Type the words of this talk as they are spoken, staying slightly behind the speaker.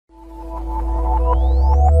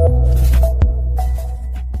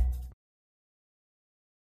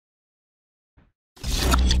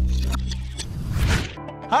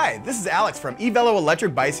Hi, this is Alex from EVELO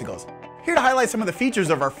Electric Bicycles, here to highlight some of the features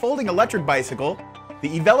of our folding electric bicycle, the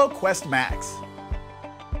EVELO Quest Max.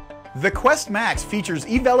 The Quest Max features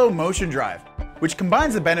EVELO Motion Drive, which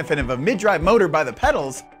combines the benefit of a mid-drive motor by the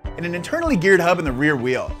pedals and an internally geared hub in the rear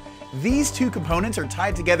wheel. These two components are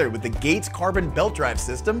tied together with the Gates carbon belt drive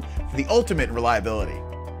system for the ultimate reliability.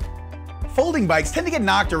 Folding bikes tend to get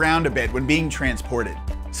knocked around a bit when being transported,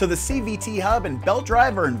 so the CVT hub and belt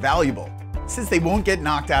drive are invaluable, since they won't get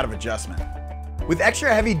knocked out of adjustment. With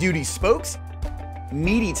extra heavy-duty spokes,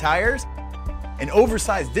 meaty tires, and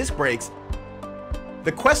oversized disc brakes,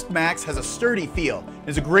 the Quest Max has a sturdy feel and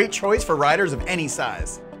is a great choice for riders of any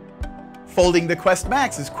size. Folding the Quest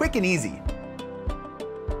Max is quick and easy.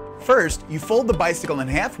 First, you fold the bicycle in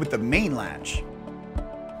half with the main latch.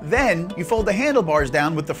 Then, you fold the handlebars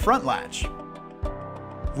down with the front latch.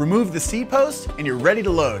 Remove the seat post and you're ready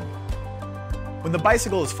to load. When the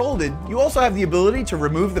bicycle is folded, you also have the ability to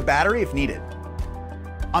remove the battery if needed.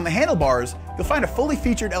 On the handlebars, you'll find a fully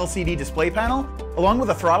featured LCD display panel along with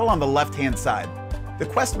a throttle on the left-hand side. The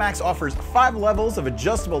Quest Max offers 5 levels of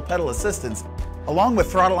adjustable pedal assistance along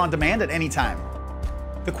with throttle on demand at any time.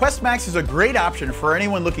 The Quest Max is a great option for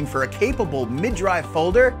anyone looking for a capable mid-drive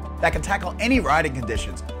folder that can tackle any riding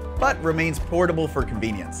conditions, but remains portable for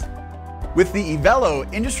convenience. With the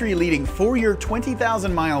EVELO industry-leading 4-year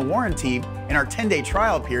 20,000-mile warranty and our 10-day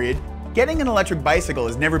trial period, getting an electric bicycle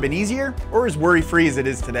has never been easier or as worry-free as it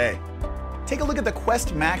is today. Take a look at the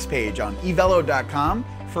Quest Max page on evelo.com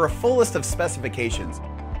for a full list of specifications.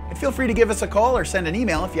 And feel free to give us a call or send an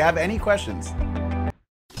email if you have any questions.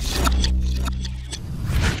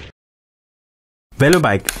 VELLO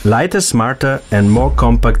bike, lighter, smarter and more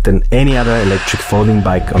compact than any other electric folding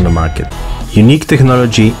bike on the market. Unique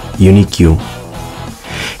technology, unique you.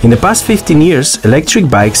 In the past 15 years, electric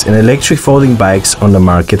bikes and electric folding bikes on the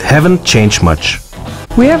market haven't changed much.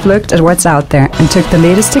 We have looked at what's out there and took the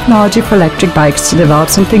latest technology for electric bikes to develop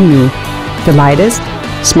something new. The lightest,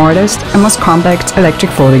 smartest and most compact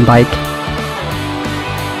electric folding bike.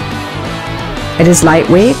 It is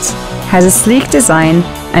lightweight, has a sleek design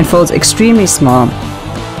and folds extremely small.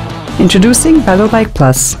 Introducing VELLO Bike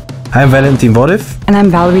Plus. I'm Valentin Vodev. And I'm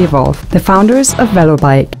Valerie Wolf, the founders of VELLO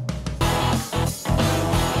Bike.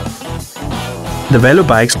 The VELLO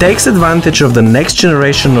Bike takes advantage of the next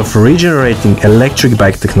generation of regenerating electric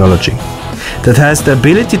bike technology that has the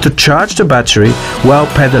ability to charge the battery while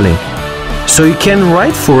pedaling, so you can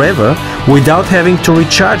ride forever without having to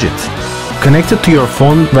recharge it. Connected to your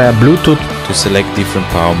phone via Bluetooth to select different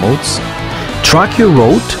power modes, track your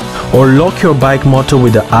road or lock your bike motor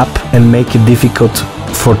with the app and make it difficult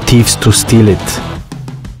for thieves to steal it.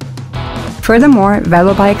 Furthermore,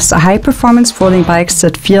 VELLO bikes are high-performance folding bikes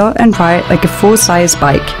that feel and ride like a full-size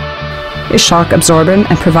bike, is shock absorbent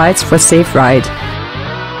and provides for a safe ride.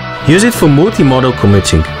 Use it for multi-modal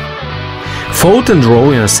commuting. Fold and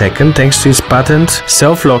roll in a second thanks to its patent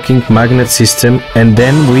self-locking magnet system and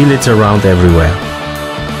then wheel it around everywhere.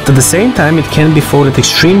 At the same time, it can be folded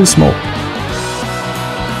extremely small.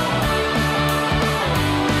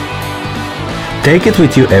 Take it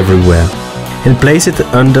with you everywhere and place it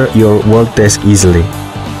under your work desk easily.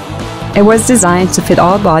 It was designed to fit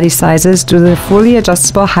all body sizes due to the fully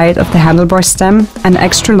adjustable height of the handlebar stem and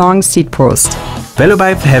extra long seat post. VELLO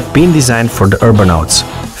bikes have been designed for the urbανauts.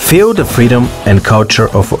 Feel the freedom and culture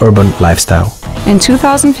of urban lifestyle. In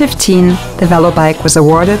 2015, the VELLO bike was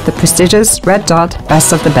awarded the prestigious Red Dot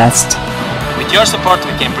Best of the Best. With your support,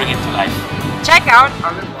 we can bring it to life. Check out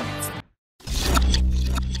our reports.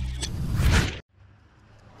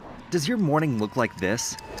 Does your morning look like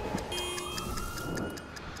this?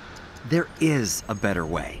 There is a better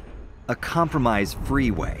way. A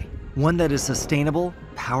compromise-free way. One that is sustainable,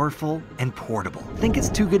 powerful, and portable. Think it's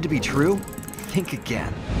too good to be true? Think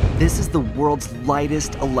again. This is the world's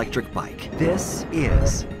lightest electric bike. This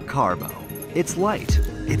is CARBO. It's light,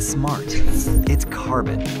 it's smart, it's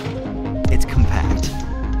carbon, it's compact.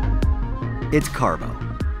 It's CARBO.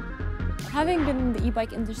 Having been in the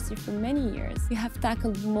e-bike industry for many years, we have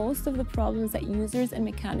tackled most of the problems that users and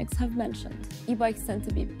mechanics have mentioned. E-bikes tend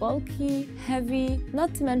to be bulky, heavy,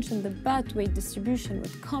 not to mention the bad weight distribution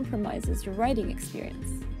which compromises your riding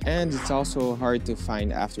experience. And it's also hard to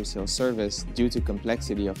find after-sales service due to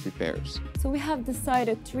complexity of repairs. So we have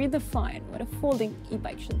decided to redefine what a folding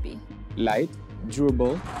e-bike should be. Light,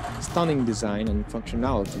 durable, stunning design and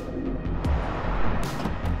functionality.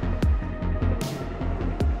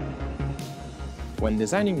 When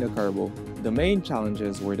designing the CARBO, the main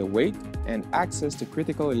challenges were the weight and access to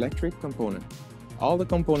critical electric components. All the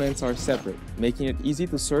components are separate, making it easy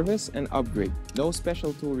to service and upgrade. No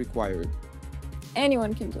special tool required.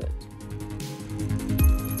 Anyone can do it.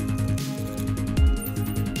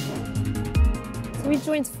 We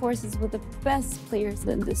joined forces with the best players in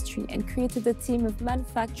the industry and created a team of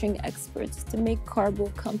manufacturing experts to make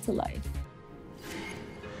CARBO come to life.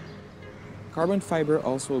 Carbon fiber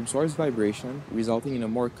also absorbs vibration, resulting in a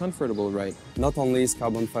more comfortable ride. Not only is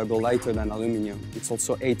carbon fiber lighter than aluminum, it's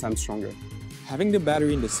also 8 times stronger. Having the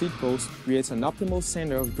battery in the seat post creates an optimal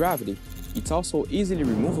center of gravity. It's also easily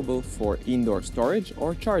removable for indoor storage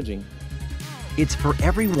or charging. It's for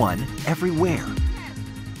everyone, everywhere.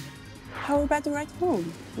 How about the ride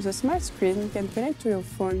home? The smart screen can connect to your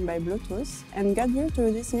phone by Bluetooth and guide you to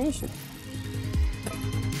your destination.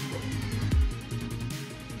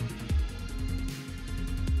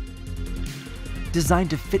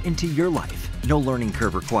 Designed to fit into your life, no learning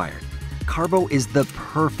curve required. CARBO is the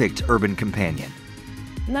perfect urban companion.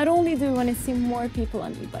 Not only do we want to see more people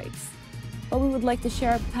on e-bikes, but we would like to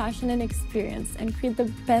share our passion and experience and create the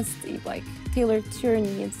best e-bike tailored to your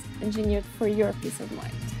needs, engineered for your peace of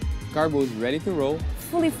mind. CARBO is ready to roll,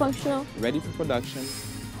 Fully functional, ready for production.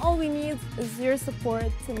 all we need is your support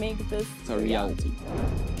to make this a reality.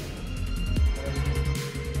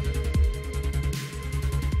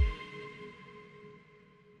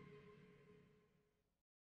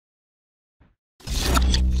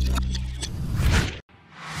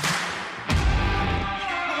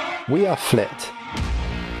 We are FLIT,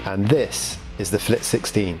 and this is the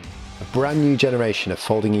FLIT-16, a brand new generation of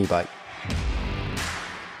folding e-bike.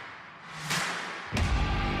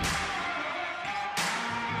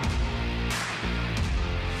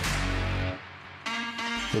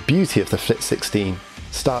 The beauty of the FLIT-16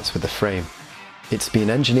 starts with the frame. It's been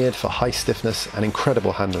engineered for high stiffness and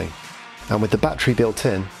incredible handling, and with the battery built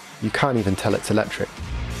in, you can't even tell it's electric.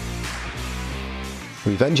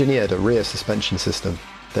 We've engineered a rear suspension system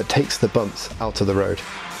that takes the bumps out of the road.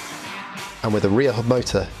 And with a rear hub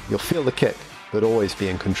motor, you'll feel the kick, but always be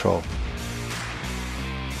in control.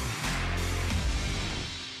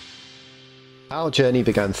 Our journey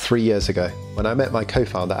began 3 years ago when I met my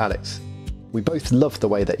co-founder Alex. We both loved the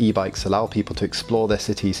way that e-bikes allow people to explore their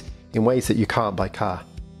cities in ways that you can't by car.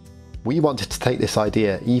 We wanted to take this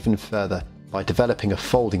idea even further by developing a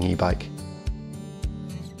folding e-bike.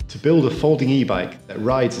 To build a folding e-bike that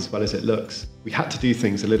rides as well as it looks, we had to do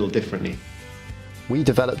things a little differently. We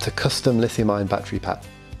developed a custom lithium-ion battery pack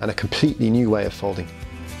and a completely new way of folding.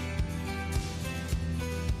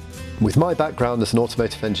 With my background as an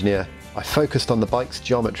automotive engineer, I focused on the bike's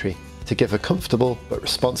geometry to give a comfortable but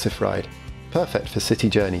responsive ride, perfect for city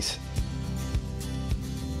journeys.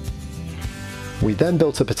 We then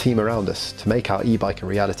built up a team around us to make our e-bike a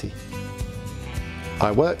reality.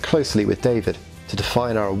 I worked closely with David to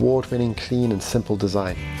define our award-winning clean and simple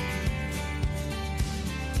design.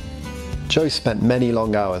 Joe spent many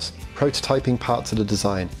long hours prototyping parts of the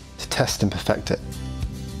design to test and perfect it.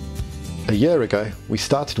 A year ago, we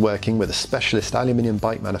started working with a specialist aluminium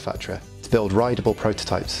bike manufacturer to build rideable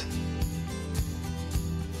prototypes.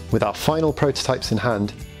 With our final prototypes in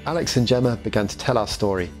hand, Alex and Gemma began to tell our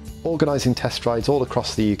story, organising test rides all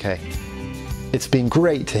across the UK. It's been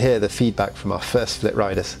great to hear the feedback from our first FLIT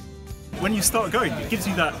riders. When you start going, it gives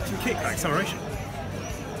you that kick, that acceleration.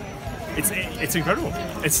 It's incredible.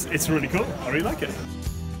 It's really cool. I really like it.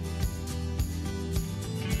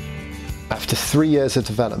 After 3 years of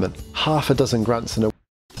development, half a dozen grants and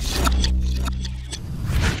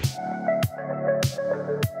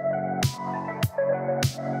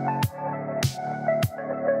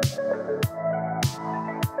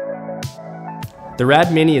The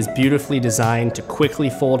RadMini is beautifully designed to quickly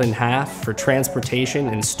fold in half for transportation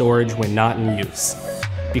and storage when not in use.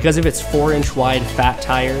 Because of its 4-inch wide fat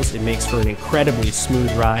tires, it makes for an incredibly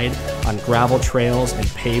smooth ride on gravel trails and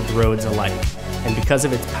paved roads alike. And because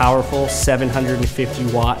of its powerful 750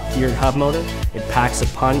 watt geared hub motor, it packs a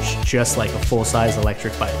punch just like a full-size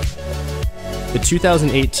electric bike. The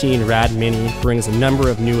 2018 RadMini brings a number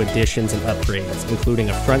of new additions and upgrades, including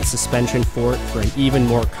a front suspension fork for an even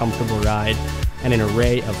more comfortable ride, and an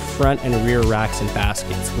array of front and rear racks and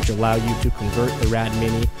baskets, which allow you to convert the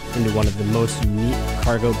RadMini into one of the most unique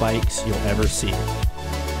cargo bikes you'll ever see.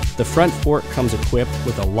 The front fork comes equipped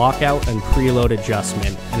with a lockout and preload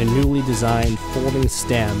adjustment and a newly designed folding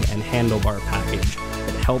stem and handlebar package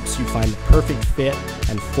that helps you find the perfect fit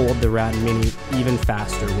and fold the RadMini even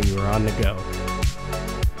faster when you are on the go.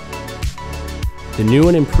 The new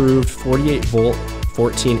and improved 48-volt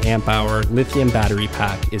 14 amp hour lithium battery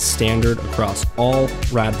pack is standard across all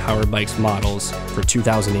Rad Power Bikes models for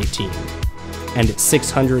 2018. And at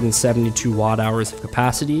 672 watt hours of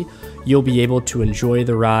capacity, you'll be able to enjoy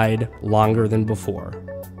the ride longer than before.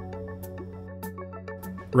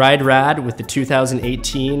 Ride Rad with the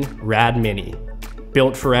 2018 RadMini.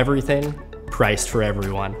 Built for everything, priced for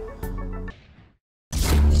everyone.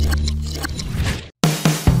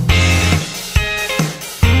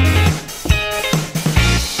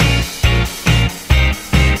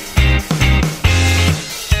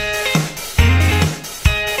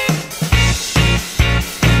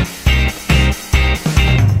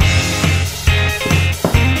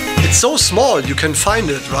 so small you can find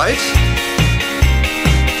it, right?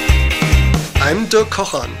 I'm Dirk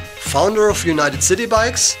Kochan, founder of United City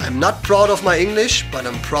Bikes. I'm not proud of my English, but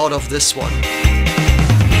I'm proud of this one.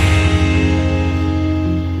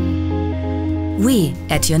 We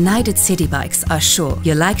at United City Bikes are sure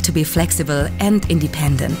you like to be flexible and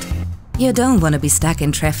independent. You don't want to be stuck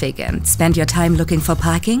in traffic and spend your time looking for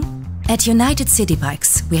parking? At United City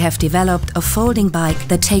Bikes, we have developed a folding bike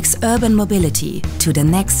that takes urban mobility to the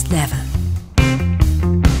next level.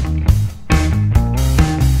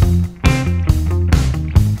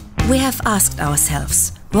 We have asked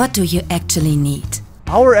ourselves, what do you actually need?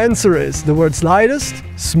 Our answer is the world's lightest,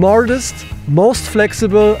 smartest, most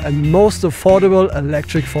flexible and most affordable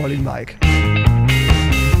electric folding bike.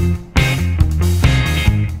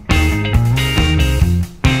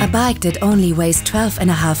 A bike that only weighs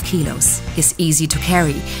 12.5 kilos is easy to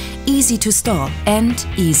carry, easy to store and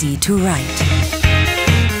easy to ride.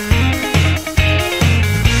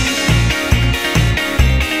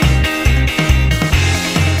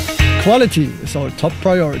 Quality is our top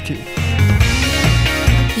priority.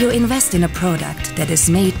 You invest in a product that is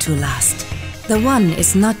made to last. The One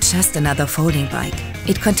is not just another folding bike.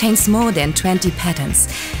 It contains more than 20 patents,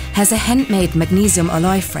 has a handmade magnesium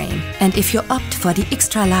alloy frame, and if you opt for the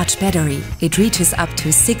extra large battery, it reaches up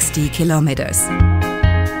to 60 kilometers.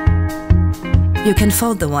 You can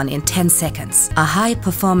fold the One in 10 seconds. A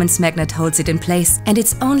high-performance magnet holds it in place, and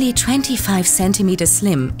it's only 25 centimeters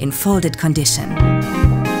slim in folded condition.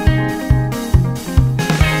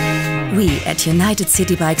 We at United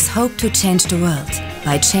City Bikes hope to change the world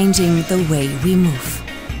by changing the way we move.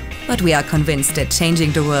 But we are convinced that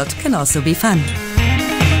changing the world can also be fun.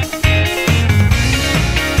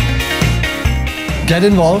 Get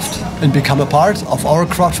involved and become a part of our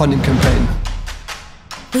crowdfunding campaign.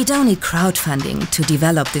 We don't need crowdfunding to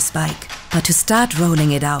develop this bike, but to start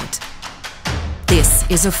rolling it out. This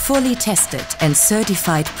is a fully tested and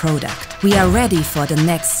certified product. We are ready for the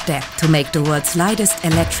next step to make the world's lightest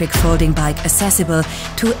electric folding bike accessible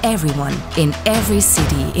to everyone in every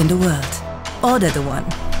city in the world. Order the One,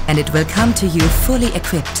 and it will come to you fully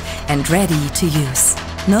equipped and ready to use.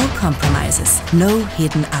 No compromises, no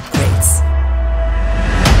hidden upgrades.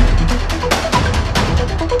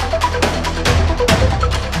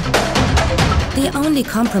 The only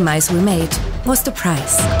compromise we made was the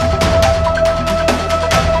price.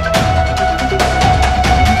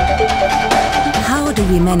 How do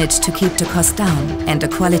we manage to keep the cost down and the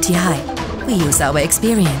quality high? We use our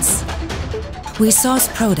experience. We source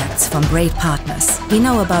products from great partners. We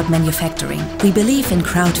know about manufacturing. We believe in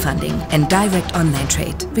crowdfunding and direct online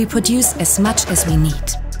trade. We produce as much as we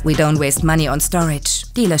need. We don't waste money on storage,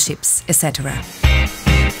 dealerships, etc.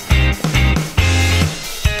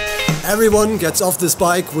 Everyone gets off this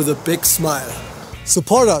bike with a big smile.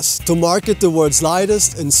 Support us to market the world's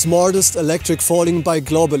lightest and smartest electric folding bike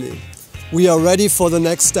globally. We are ready for the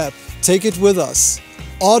next step. Take it with us.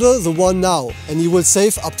 Order the One now and you will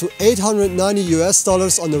save up to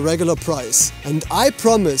 $890 on the regular price. And I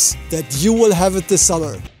promise that you will have it this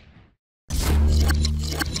summer.